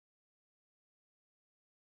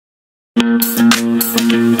Sedimentary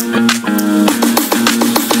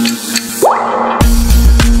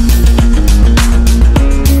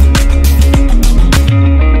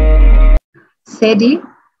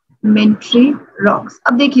rocks.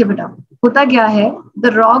 अब देखिए बेटा होता क्या है, द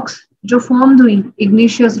रॉक्स जो फॉर्म हुई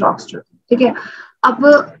इग्निशियस रॉक्स जो, ठीक है। अब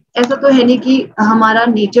ऐसा तो है नहीं कि हमारा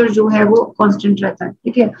नेचर जो है वो कांस्टेंट रहता है,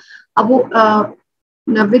 ठीक है। अब वो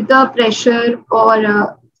विद द प्रेशर और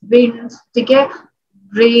विंड्स, ठीक है,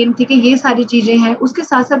 रेन, ठीक है, ये सारी चीजें हैं। उसके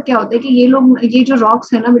साथ साथ क्या होता है कि ये लोग, ये जो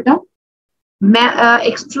रॉक्स है ना बेटा, मैं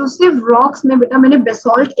एक्सट्रूसिव रॉक्स में बेटा मैंने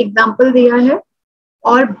बेसॉल्ट एग्जांपल दिया है,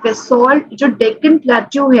 और बेसॉल्ट जो डेक्कन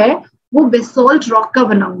प्लेट्यू है वो बेसॉल्ट रॉक का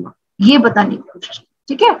बना हुआ, ये बताने की कोशिश,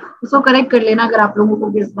 ठीक है। उसको करेक्ट कर लेना अगर आप लोगों को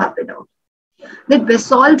भी इस बात पे डाउट।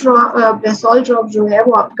 बेसॉल्ट रॉक जो है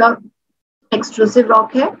वो आपका एक्सट्रूसिव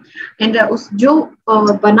रॉक है, एंड उस जो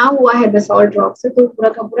बना हुआ है बेसॉल्ट रॉक से, तो पूरा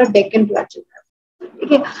का पूरा डेक्कन प्लेट्यू है,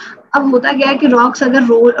 ठीक है। अब होता क्या है कि रॉक्स अगर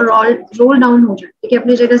रोल डाउन हो जाए, ठीक है,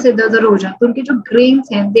 अपनी जगह से इधर उधर हो जाए, तो उनके जो ग्रेन्स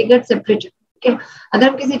हैं दे गेट सेपरेटेड, ठीक है। अगर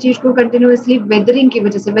हम किसी चीज को कंटिन्यूअसली वेदरिंग की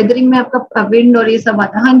वजह से, वेदरिंग में आपका विंड और ये सब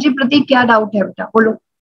आता है। हाँ जी प्रतीक, क्या डाउट है बेटा, बोलो।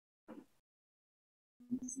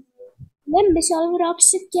 मैम बेसॉल्ट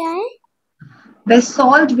रॉक्स क्या है?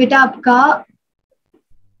 बेसॉल्ट बेटा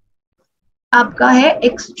आपका है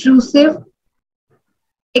एक्सट्रूसिव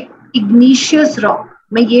इग्निशियस रॉक,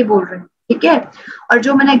 मैं ये बोल रही हूँ, ठीक है। और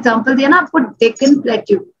जो मैंने एग्जांपल दिया ना आपको डेक्कन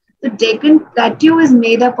प्लेट्यू, तो Deccan plateau is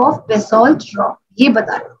made up of basalt rock, ये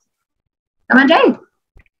बता रहे, समझ आए?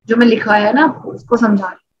 जो मैं लिखवाया है ना आपको उसको समझा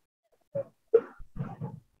रही,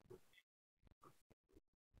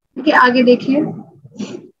 ठीक है। आगे देखिए,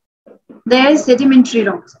 देयर इज सेडिमेंट्री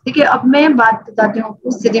रॉक्स, ठीक है। अब मैं बात बताती हूँ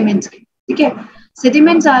आपको सेडिमेंट्स की, ठीक है।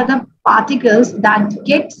 Sediments are the particles that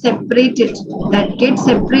get separated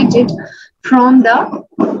from the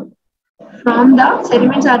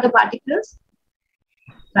sediments are the particles,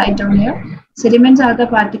 write down here, sediments are the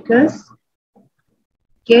particles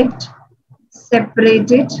get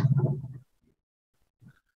separated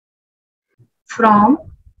from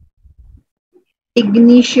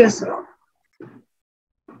igneous rock,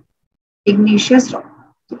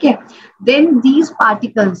 ठीक है।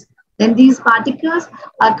 then these particles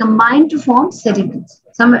are combined to form sediments,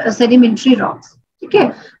 some sedimentary rocks, ठीक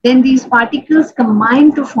है। then these particles combine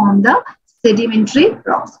to form the sedimentary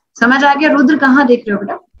rocks। समझ आ गया? रुद्र कहाँ देख रहे हो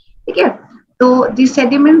बेटा, ठीक है। तो these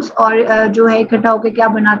sediments और जो है इकट्ठा होकर क्या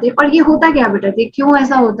बनाते हैं, और ये होता क्या बेटा, क्यों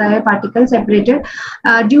ऐसा होता है particle separated?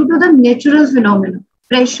 Due to the natural phenomena,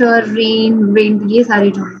 pressure, rain, wind, ये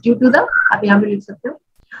सारे जो है ड्यू टू द, आप यहाँ पे लिख सकते हो,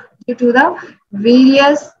 due to the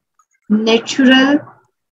various natural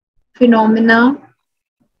phenomena,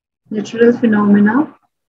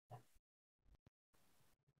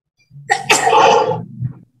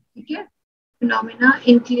 ठीक है, फिनोमेना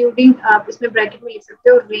इंक्लूडिंग, आप इसमें ब्रैकेट में लिख सकते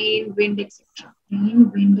हो, rain, wind etcetera,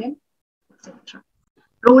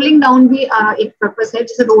 rolling down भी एक पर्पस है,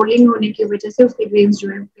 जैसे रोलिंग होने की वजह से उसके ग्रेन्स जो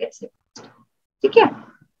है, ठीक है।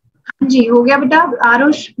 हाँ जी, हो गया बेटा।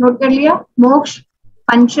 आरुष नोट कर लिया? मोक्ष,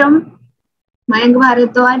 पंचम, मयंक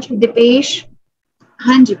भारद्वाज, दीपेश,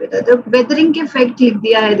 हाँ जी बेटा। तो वेदरिंग के फैक्ट लिख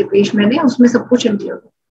दिया है दीपेश मैंने, उसमें सब कुछ इंक्लूड,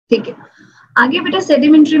 ठीक है। आगे बेटा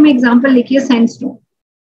सेडिमेंट्री में एग्जांपल लिखिए, sandstone.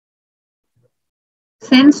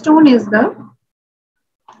 Sandstone is the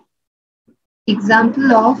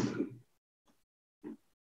example of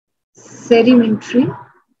sedimentary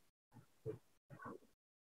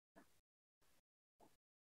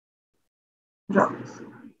rocks,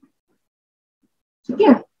 ठीक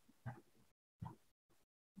है।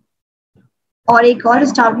 और एक और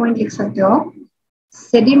स्टार पॉइंट लिख सकते हो,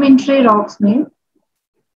 सेडिमेंट्री रॉक्स में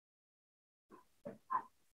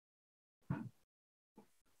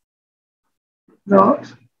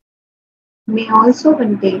rocks may also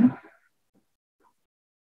contain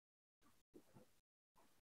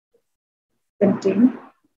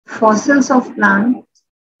fossils of plants,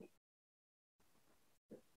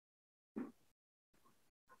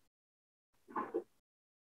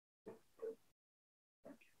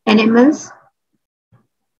 animals,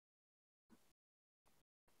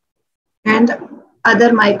 and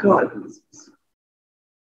other microorganisms.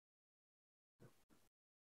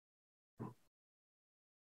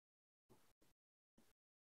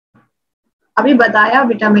 अभी बताया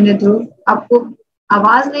बेटा मैंने, ध्रुव आपको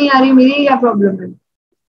आवाज नहीं आ रही मेरी, या प्रॉब्लम है?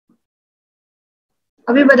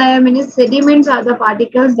 अभी बताया मैंने, sediments are the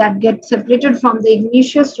particles that get separated from the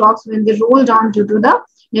igneous rocks when they roll down due to the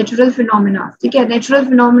natural phenomena, ठीक है। नेचुरल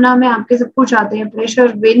फिनोमेना में आपके सब कुछ आते हैं,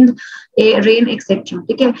 प्रेशर, विंड, रेन एक्सेट्रा,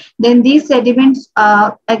 ठीक है। then these sediments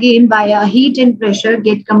again by heat and pressure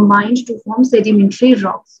get combined to form sedimentary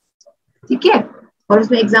rocks, ठीक है। और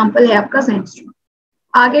उसमें एग्जाम्पल है आपका सैंडस्टोन।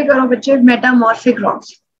 आगे करो बच्चे, मेटामॉर्फिक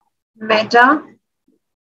रॉक्स। मेटामॉर्फिक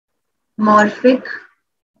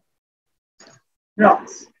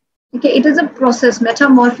रॉक्स, ठीक है, it is a process,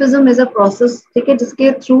 metamorphism is a process, ठीक है,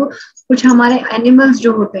 जिसके थ्रू कुछ हमारे एनिमल्स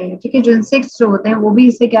जो होते हैं, ठीक है, जो इंसेक्ट्स जो होते हैं वो भी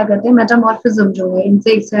इसे क्या करते हैं, मेटामॉर्फिज्म जो है,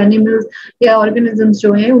 इंसेक्ट्स, एनिमल्स या ऑर्गेनिजम्स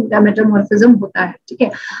जो है उनका मेटामॉर्फिज्म होता है, ठीक है।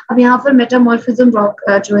 अब यहाँ पर मेटामॉर्फिज्म रॉक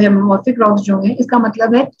जो है, मॉर्फिक रॉक्स जो है, इसका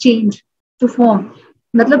मतलब है चेंज टू फॉर्म,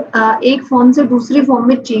 मतलब एक फॉर्म से दूसरी फॉर्म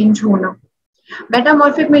में चेंज होना।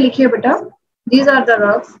 मेटामॉर्फिक में लिखिए बेटा, these are the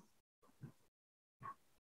rocks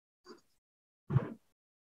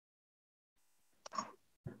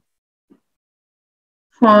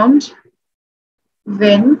formed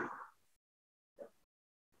when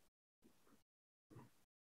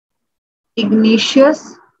igneous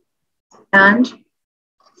and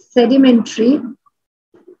sedimentary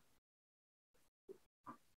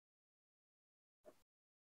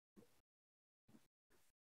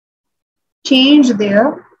change their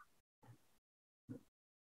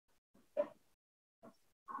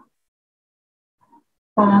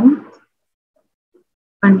form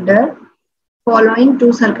under following two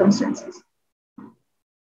circumstances.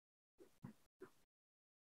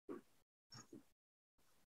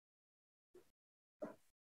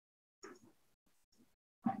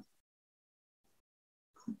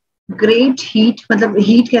 Great heat, मतलब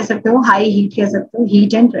हीट कह सकते हो, हाई हीट कह सकते हो,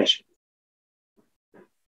 हीट एंड प्रेशर,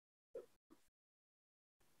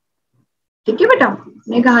 ठीक है बेटा,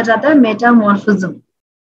 ये कहा जाता है metamorphism.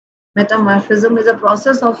 Metamorphism is a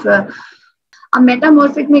process of. अब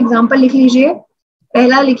मेटामॉर्फिक में एग्जांपल लिख लीजिए,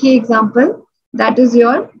 पहला लिखिए example, that is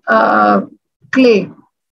your clay,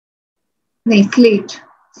 नहीं स्लेट।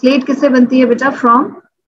 स्लेट किससे बनती है बेटा, फ्रॉम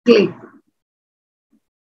क्ले,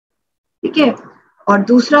 ठीक है। और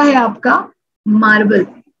दूसरा है आपका मार्बल,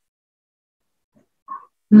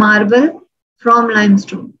 मार्बल फ्रॉम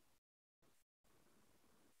लाइमस्टोन,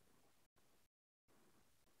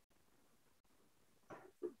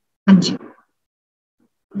 हाँ जी,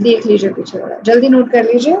 देख लीजिए पीछे वाला, जल्दी नोट कर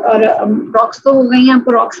लीजिए। और रॉक्स तो हो गई हैं,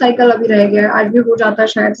 आपको रॉक साइकिल अभी रह गया है, आज भी हो जाता है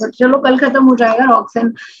शायद, पर चलो कल खत्म हो जाएगा रॉक्स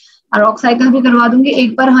एंड रॉक साइकिल भी करवा दूंगी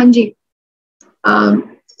एक बार, हाँ जी।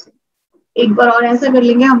 एक बार और ऐसा कर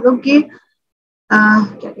लेंगे हम लोग कि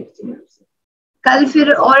क्या कहते हैं, कल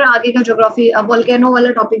फिर और आगे का ज्योग्राफी, वोल्केनो वाला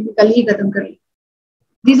टॉपिक भी कल ही खत्म करेंगे।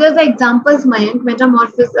 These are the examples, Mayank,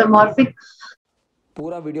 metamorphic।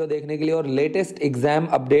 पूरा वीडियो देखने के लिए और लेटेस्ट एग्जाम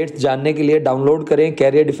अपडेट्स जानने के लिए डाउनलोड करें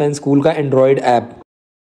कैरियर डिफेंस स्कूल का एंड्रॉयड ऐप।